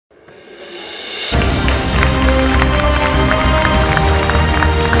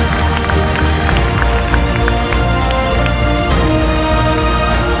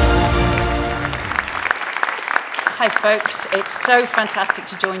folks. It's so fantastic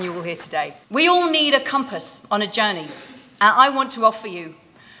to join you all here today. We all need a compass on a journey, and I want to offer you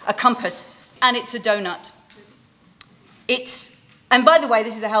a compass, and it's a donut. And by the way,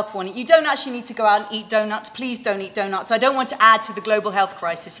 this is a health warning. You don't actually need to go out and eat donuts. Please don't eat donuts. I don't want to add to the global health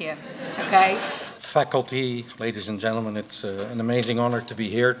crisis here, okay? Faculty, ladies and gentlemen, it's an amazing honor to be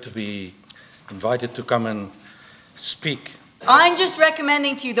here, to be invited to come and speak. I'm just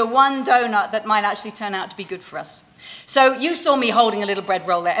recommending to you the one donut that might actually turn out to be good for us. So you saw me holding a little bread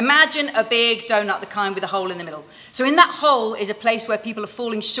roll there. Imagine a big donut, the kind with a hole in the middle. So in that hole is a place where people are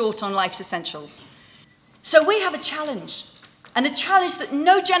falling short on life's essentials. So we have a challenge, and a challenge that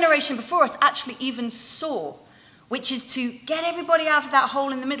no generation before us actually even saw, which is to get everybody out of that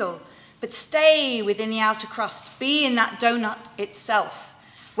hole in the middle, but stay within the outer crust, be in that donut itself,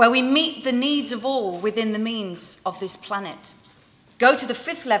 where we meet the needs of all within the means of this planet. Go to the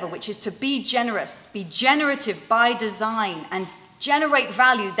fifth level, which is to be generous, be generative by design, and generate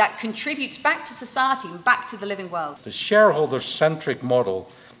value that contributes back to society and back to the living world. The shareholder-centric model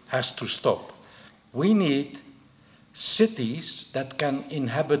has to stop. We need cities that can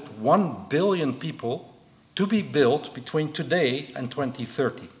inhabit 1 billion people to be built between today and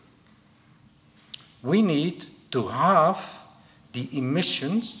 2030. We need to halve the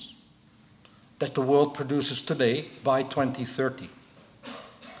emissions that the world produces today by 2030.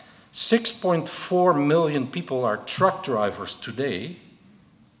 6.4 million people are truck drivers today.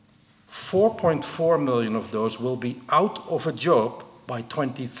 4.4 million of those will be out of a job by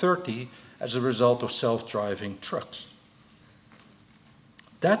 2030 as a result of self-driving trucks.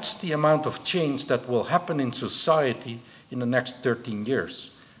 That's the amount of change that will happen in society in the next 13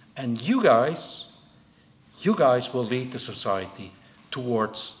 years. And you guys will lead the society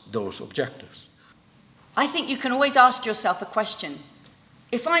towards those objectives. I think you can always ask yourself a question.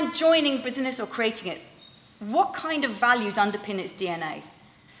 If I'm joining business or creating it, what kind of values underpin its DNA?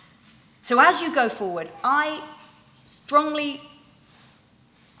 So as you go forward, I strongly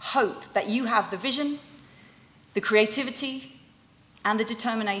hope that you have the vision, the creativity, and the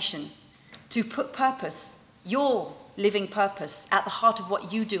determination to put purpose, your living purpose, at the heart of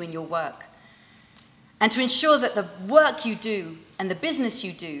what you do in your work. And to ensure that the work you do and the business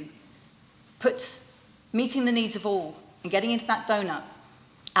you do puts meeting the needs of all and getting into that donut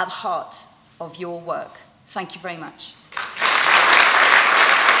at the heart of your work. Thank you very much.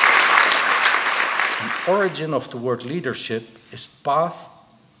 The origin of the word leadership is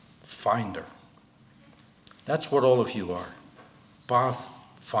pathfinder. That's what all of you are,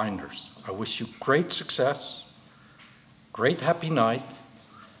 pathfinders. I wish you great success, great happy night,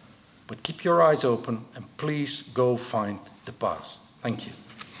 but keep your eyes open and please go find the path. Thank you.